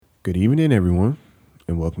Good evening, everyone,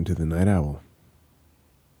 and welcome to the Night Owl.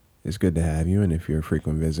 It's good to have you, and if you're a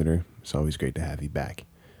frequent visitor, it's always great to have you back.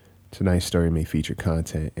 Tonight's story may feature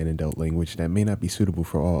content and adult language that may not be suitable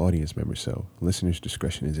for all audience members, so listeners'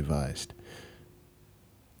 discretion is advised.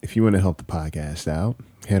 If you want to help the podcast out,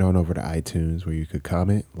 head on over to iTunes where you could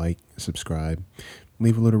comment, like, subscribe,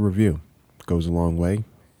 leave a little review. It goes a long way,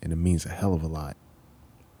 and it means a hell of a lot.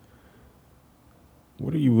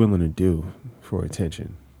 What are you willing to do for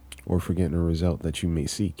attention or for getting a result that you may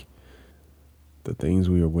seek? The things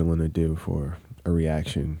we are willing to do for a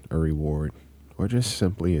reaction, a reward, or just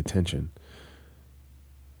simply attention.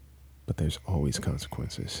 But there's always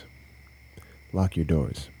consequences. Lock your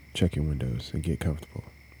doors, check your windows, and get comfortable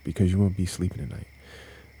because you won't be sleeping tonight.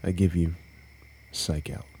 I give you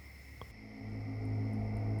Psych out.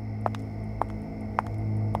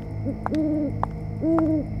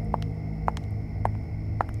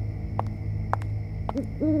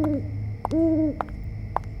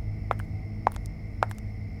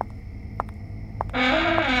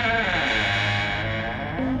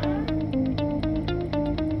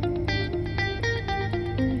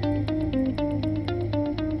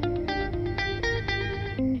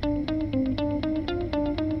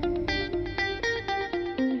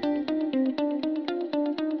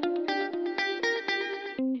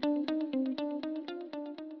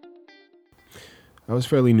 I was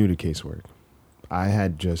fairly new to casework. I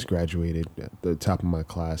had just graduated at the top of my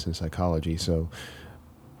class in psychology, so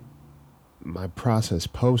my process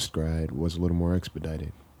post-grad was a little more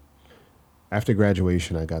expedited. After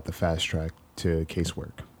graduation, I got the fast track to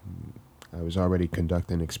casework. I was already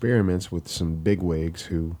conducting experiments with some bigwigs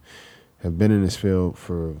who have been in this field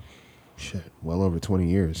for, well over 20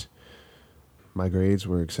 years. My grades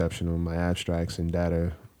were exceptional. My abstracts and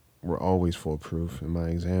data were always foolproof, and my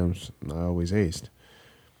exams I always aced.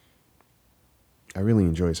 I really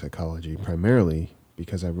enjoy psychology, primarily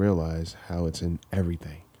because I realize how it's in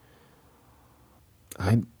everything.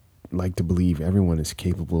 I like to believe everyone is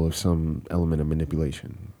capable of some element of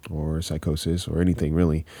manipulation or psychosis or anything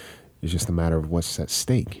really. It's just a matter of what's at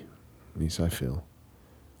stake, at least I feel.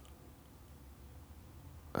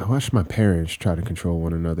 I watched my parents try to control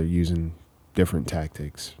one another using different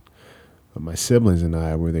tactics, but my siblings and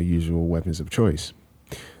I were their usual weapons of choice.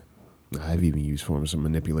 I've even used forms of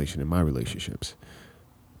manipulation in my relationships.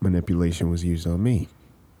 Manipulation was used on me.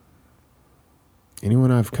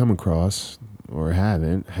 Anyone I've come across, or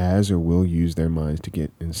haven't, has or will use their minds to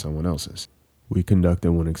get in someone else's. We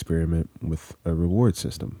conducted one experiment with a reward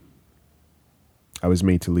system. I was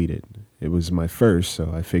made to lead it. It was my first,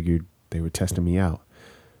 so I figured they were testing me out.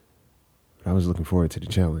 I was looking forward to the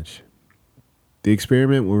challenge. The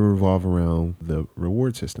experiment will revolve around the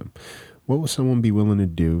reward system. What will someone be willing to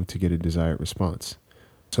do to get a desired response?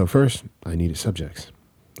 So first, I needed subjects.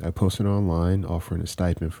 I posted online offering a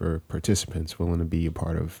stipend for participants willing to be a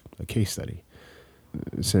part of a case study.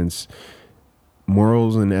 Since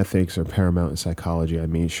morals and ethics are paramount in psychology, I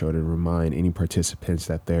made sure to remind any participants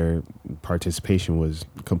that their participation was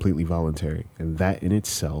completely voluntary, and that in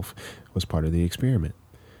itself was part of the experiment.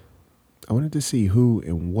 I wanted to see who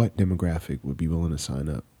and what demographic would be willing to sign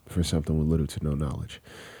up for something with little to no knowledge.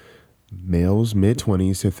 Males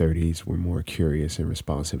mid-20s to 30s were more curious and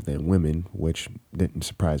responsive than women, which didn't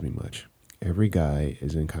surprise me much. Every guy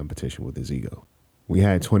is in competition with his ego. We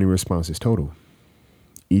had 20 responses total.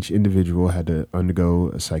 Each individual had to undergo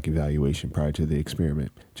a psych evaluation prior to the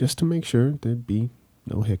experiment, just to make sure there'd be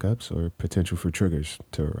no hiccups or potential for triggers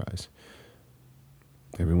to arise.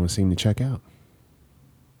 Everyone seemed to check out.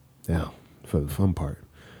 Now, for the fun part.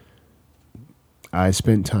 I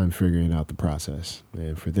spent time figuring out the process,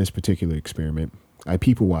 and for this particular experiment, I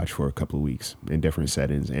people watched for a couple of weeks in different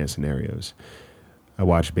settings and scenarios. I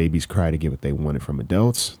watched babies cry to get what they wanted from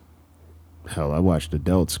adults. Hell, I watched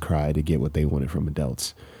adults cry to get what they wanted from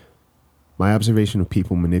adults. My observation of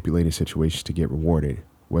people manipulating situations to get rewarded,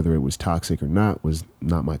 whether it was toxic or not, was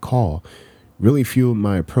not my call, really fueled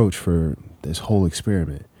my approach for this whole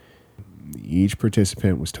experiment. Each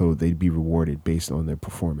participant was told they'd be rewarded based on their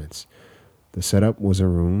performance. The setup was a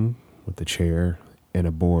room with a chair and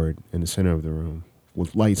a board in the center of the room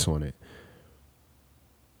with lights on it.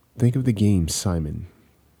 Think of the game Simon.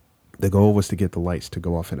 The goal was to get the lights to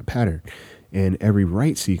go off in a pattern, and every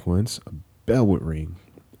right sequence, a bell would ring,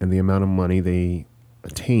 and the amount of money they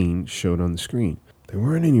attained showed on the screen. There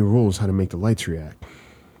weren't any rules how to make the lights react.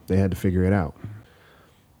 They had to figure it out.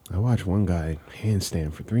 I watched one guy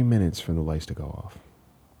handstand for 3 minutes for the lights to go off.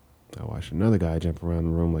 I watched another guy jump around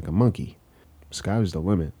the room like a monkey. Sky was the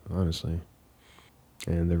limit, honestly.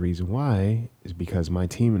 And the reason why is because my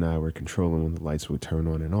team and I were controlling when the lights would turn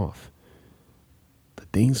on and off. the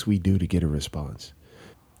things we do to get a response.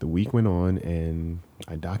 The week went on and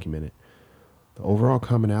I documented. The overall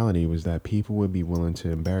commonality was that people would be willing to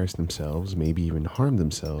embarrass themselves, maybe even harm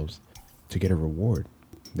themselves, to get a reward.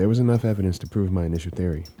 There was enough evidence to prove my initial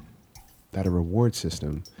theory, that a reward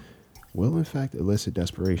system will in fact elicit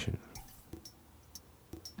desperation.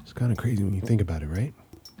 It's kind of crazy when you think about it, right?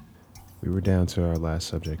 We were down to our last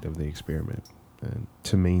subject of the experiment. And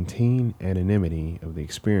to maintain anonymity of the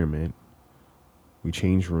experiment, we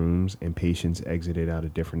changed rooms and patients exited out a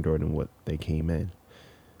different door than what they came in,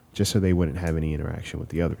 just so they wouldn't have any interaction with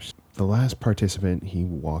the others. The last participant, he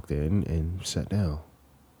walked in and sat down.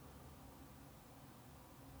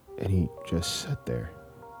 And he just sat there,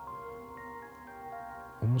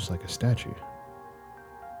 almost like a statue.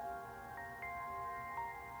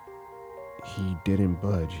 He didn't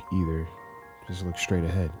budge either, just looked straight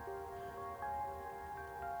ahead.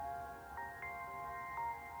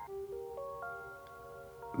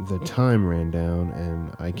 The time ran down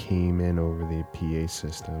and I came in over the PA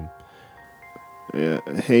system. Yeah,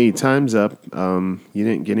 hey, time's up. You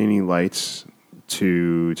didn't get any lights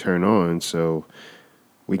to turn on, so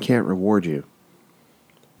we can't reward you.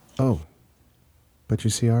 Oh, but you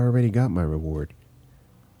see, I already got my reward.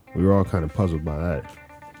 We were all kind of puzzled by that.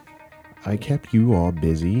 I kept you all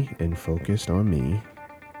busy and focused on me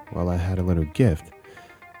while I had a little gift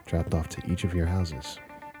dropped off to each of your houses.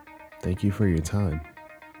 Thank you for your time.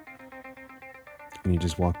 And he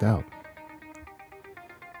just walked out.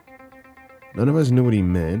 None of us knew what he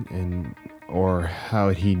meant or how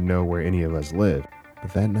he'd know where any of us lived.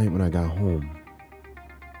 But that night when I got home,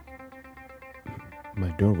 my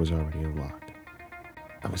door was already unlocked.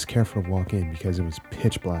 I was careful to walk in because it was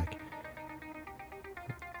pitch black.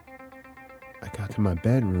 I got to my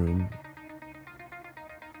bedroom,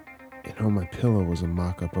 and on my pillow was a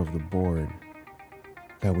mock-up of the board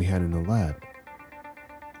that we had in the lab.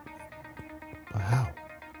 But how?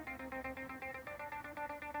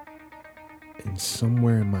 And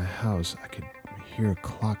somewhere in my house, I could hear a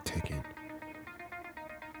clock ticking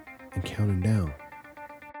and counting down.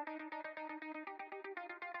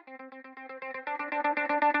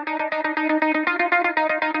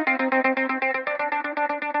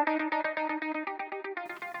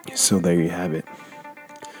 So there you have it.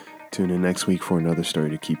 Tune in next week for another story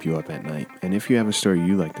to keep you up at night. And if you have a story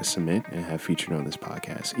you'd like to submit and have featured on this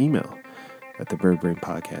podcast, email at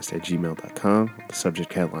thebirdbrainpodcast@gmail.com. The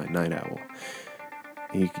subject headline, Night Owl.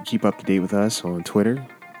 And you can keep up to date with us on Twitter,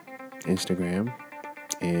 Instagram,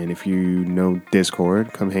 and if you know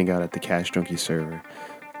Discord, come hang out at the Cash Junkie server.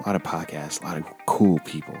 A lot of podcasts, a lot of cool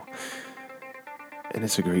people. And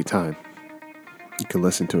it's a great time. You can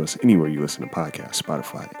listen to us anywhere you listen to podcasts: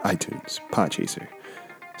 Spotify, iTunes, Podchaser,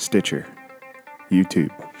 Stitcher,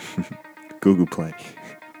 YouTube, Google Play.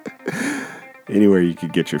 Anywhere you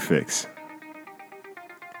could get your fix.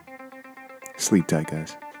 Sleep tight,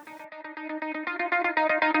 guys.